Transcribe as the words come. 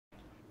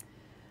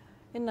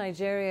In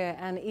Nigeria,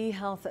 an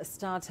e-health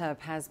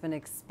startup has been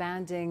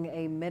expanding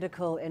a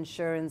medical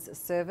insurance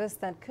service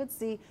that could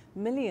see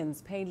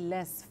millions paid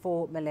less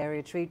for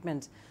malaria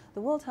treatment.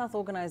 The World Health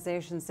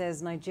Organization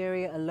says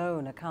Nigeria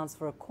alone accounts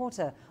for a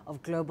quarter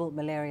of global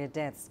malaria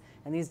deaths,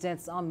 and these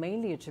deaths are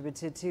mainly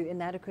attributed to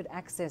inadequate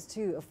access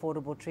to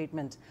affordable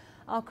treatment.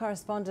 Our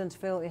correspondent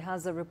Phil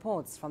Ihaza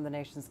reports from the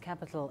nation's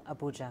capital,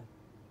 Abuja.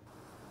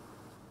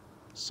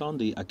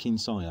 Sunday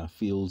Akinsanya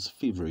feels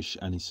feverish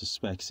and he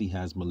suspects he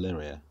has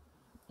malaria.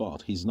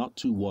 But he's not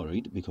too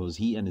worried because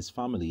he and his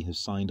family have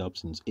signed up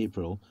since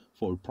April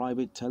for a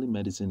private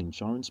telemedicine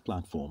insurance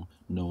platform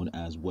known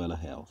as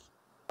Wellahealth.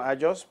 I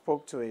just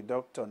spoke to a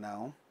doctor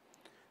now,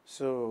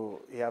 so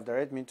he have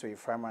directed me to a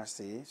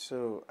pharmacy.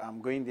 So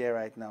I'm going there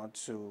right now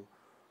to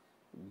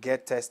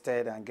get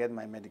tested and get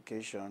my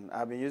medication.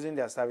 I've been using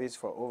their service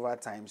for over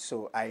time,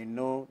 so I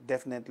know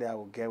definitely I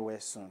will get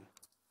well soon.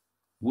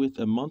 With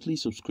a monthly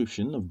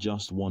subscription of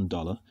just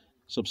 $1,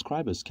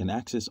 subscribers can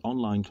access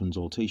online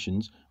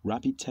consultations,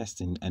 rapid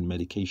testing and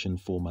medication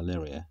for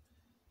malaria.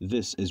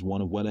 This is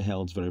one of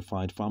Wellahealth's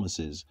verified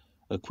pharmacies.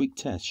 A quick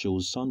test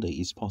shows Sunday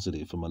is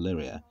positive for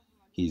malaria.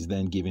 He is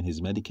then given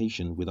his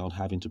medication without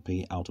having to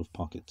pay out of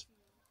pocket.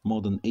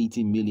 More than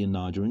 80 million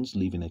Nigerians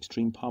live in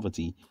extreme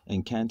poverty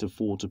and can't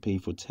afford to pay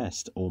for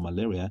tests or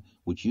malaria,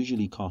 which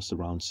usually costs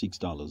around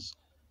 $6.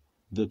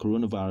 The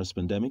coronavirus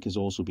pandemic has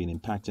also been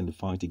impacting the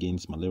fight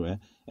against malaria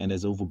and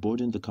has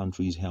overburdened the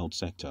country's health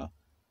sector.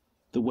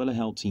 The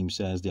Wellahealth team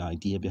says the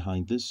idea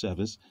behind this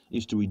service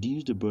is to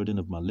reduce the burden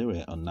of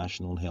malaria on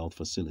national health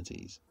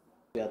facilities.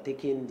 We are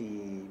taking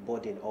the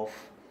burden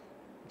off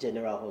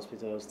general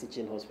hospitals,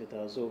 teaching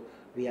hospitals, so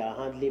we are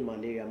handling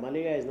malaria.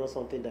 Malaria is not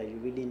something that you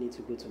really need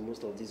to go to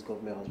most of these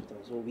government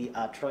hospitals, so we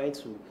are trying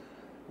to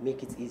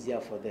make it easier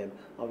for them.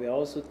 And we are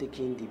also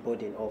taking the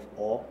burden off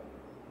or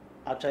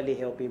actually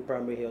helping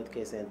primary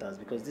healthcare centers,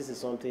 because this is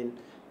something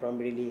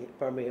primary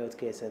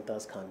healthcare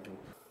centers can do.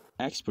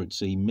 Experts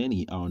say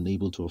many are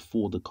unable to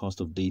afford the cost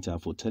of data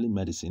for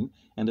telemedicine,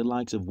 and the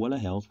likes of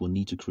Wellahealth will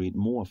need to create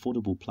more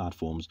affordable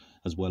platforms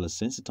as well as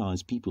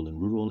sensitize people in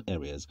rural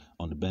areas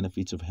on the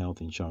benefits of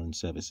health insurance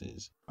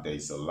services. There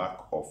is a lack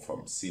of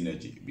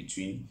synergy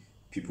between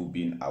people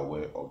being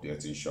aware of their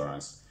health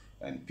insurance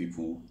and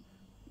people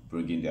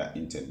bringing their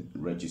intent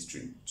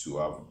registering to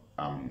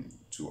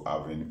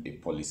having a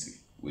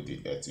policy with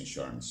the health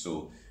insurance.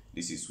 So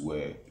this is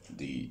where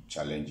the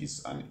challenge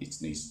is, and it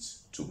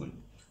needs to be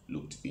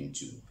looked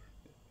into.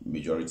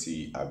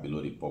 Majority are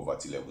below the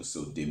poverty level,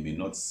 so they may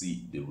not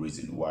see the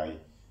reason why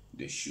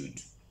they should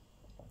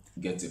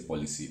get a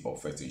policy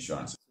of health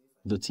insurance.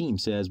 The team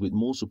says with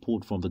more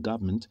support from the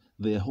government,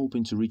 they are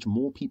hoping to reach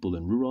more people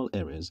in rural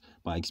areas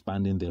by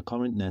expanding their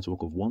current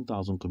network of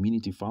 1,000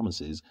 community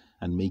pharmacies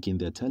and making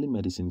their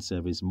telemedicine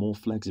service more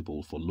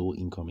flexible for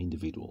low-income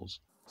individuals.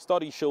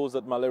 Study shows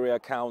that malaria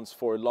accounts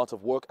for a lot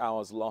of work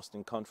hours lost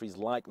in countries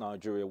like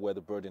Nigeria, where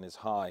the burden is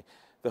high.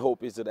 The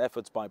hope is that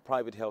efforts by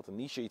private health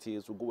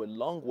initiatives will go a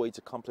long way to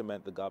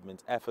complement the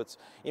government's efforts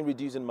in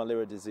reducing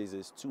malaria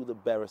diseases to the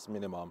barest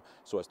minimum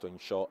so as to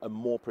ensure a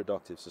more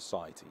productive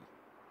society.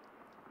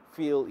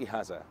 Phil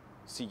Ihaza,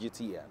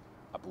 CGTN,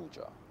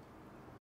 Abuja.